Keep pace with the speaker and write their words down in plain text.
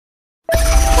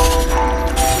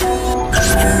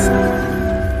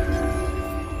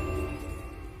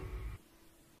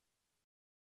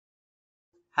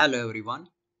Hello everyone,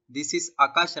 this is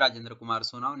Aakash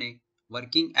Sonavane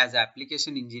working as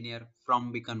Application Engineer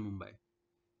from Beacon, Mumbai.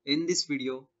 In this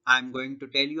video, I am going to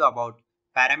tell you about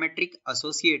Parametric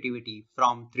Associativity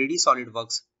from 3D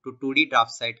SolidWorks to 2D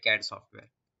DraftSight CAD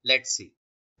software. Let's see.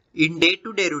 In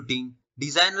day-to-day routine,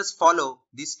 designers follow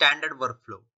the standard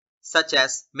workflow, such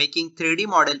as making 3D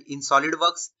model in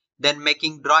SolidWorks, then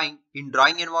making drawing in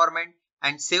drawing environment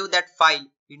and save that file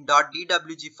in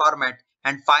 .dwg format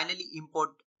and finally import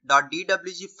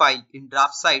 .dwg file in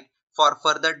DraftSight for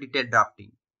further detailed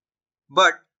drafting.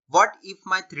 But what if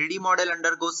my 3D model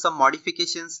undergoes some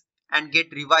modifications and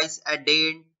get revised at day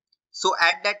end? So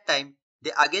at that time,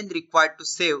 they again required to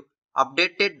save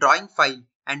updated drawing file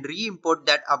and re-import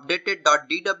that updated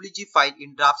 .dwg file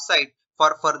in DraftSight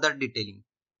for further detailing.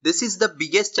 This is the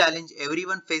biggest challenge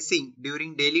everyone facing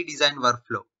during daily design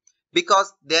workflow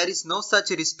because there is no such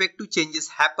respective changes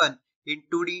happen in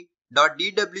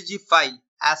 2D.dwg file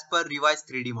as per revised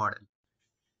 3D model.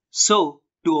 So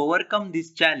to overcome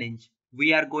this challenge,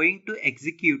 we are going to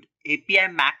execute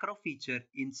API macro feature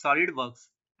in SolidWorks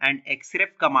and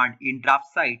XREF command in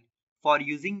DraftSight for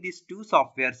using these two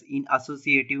softwares in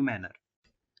associative manner.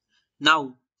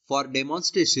 Now for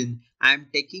demonstration, I am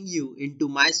taking you into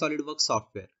my SolidWorks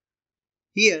software.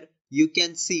 Here you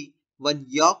can see one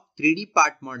York 3D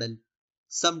part model.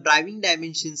 Some driving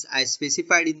dimensions I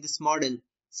specified in this model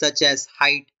such as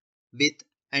height, width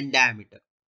and diameter.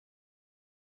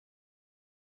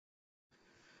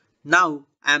 Now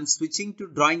I am switching to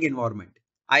drawing environment.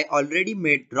 I already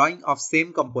made drawing of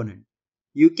same component.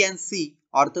 You can see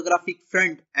orthographic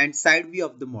front and side view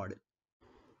of the model.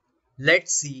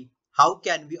 Let's see how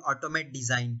can we automate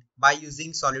design by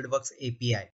using SolidWorks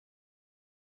API.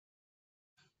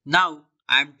 Now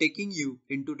I am taking you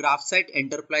into DraftSight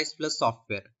Enterprise Plus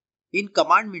software. In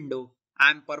command window, I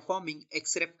am performing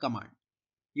XREF command.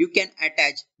 You can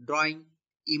attach drawing,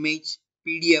 image,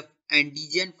 PDF and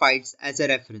DGN files as a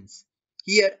reference.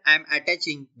 Here I am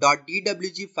attaching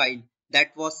 .dwg file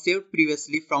that was saved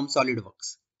previously from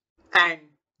SolidWorks. And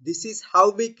this is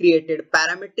how we created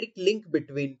parametric link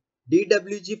between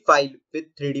DWG file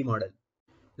with 3D model.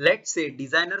 Let's say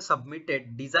designer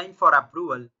submitted design for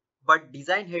approval, but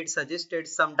design head suggested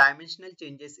some dimensional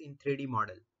changes in 3D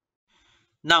model.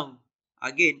 Now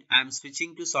again I am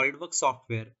switching to SolidWorks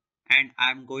software and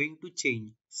I am going to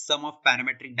change some of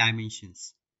parametric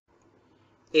dimensions.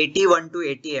 81 to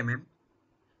 80 mm,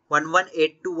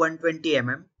 118 to 120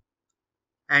 mm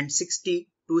and 60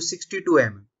 to 62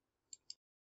 mm.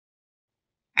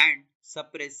 And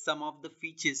suppress some of the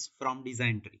features from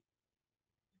design tree.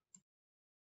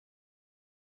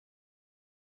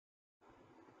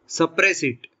 Suppress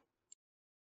it.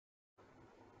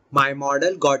 My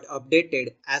model got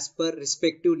updated as per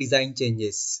respective design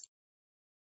changes.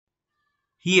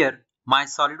 Here, my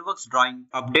SolidWorks drawing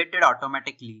updated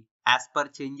automatically as per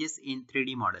changes in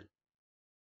 3D model.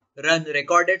 Run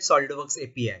recorded SolidWorks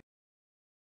API.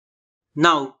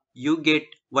 Now you get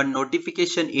one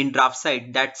notification in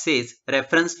DraftSight that says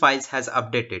reference files has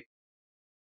updated.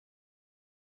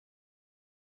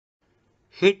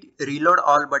 Hit reload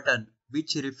all button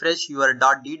which refresh your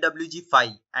 .dwg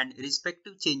file and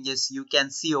respective changes you can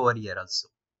see over here also.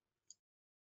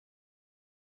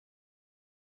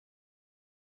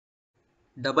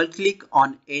 Double click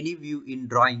on any view in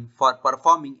drawing for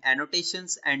performing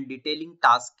annotations and detailing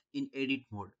tasks in edit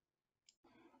mode.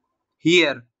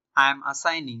 Here I am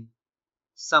assigning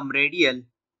some radial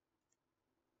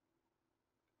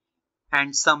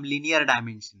and some linear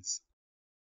dimensions.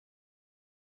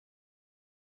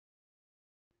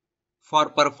 For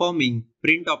performing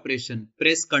print operation,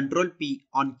 press Ctrl P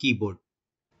on keyboard.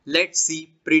 Let's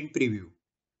see print preview.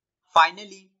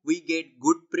 Finally, we get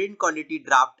good print quality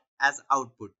draft as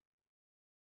output.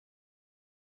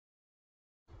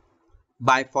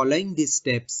 By following these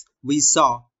steps, we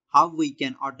saw how we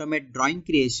can automate drawing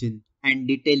creation and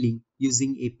detailing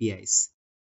using APIs.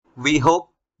 We hope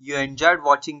you enjoyed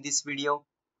watching this video.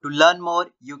 To learn more,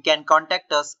 you can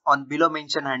contact us on below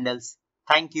mentioned handles.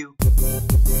 Thank you.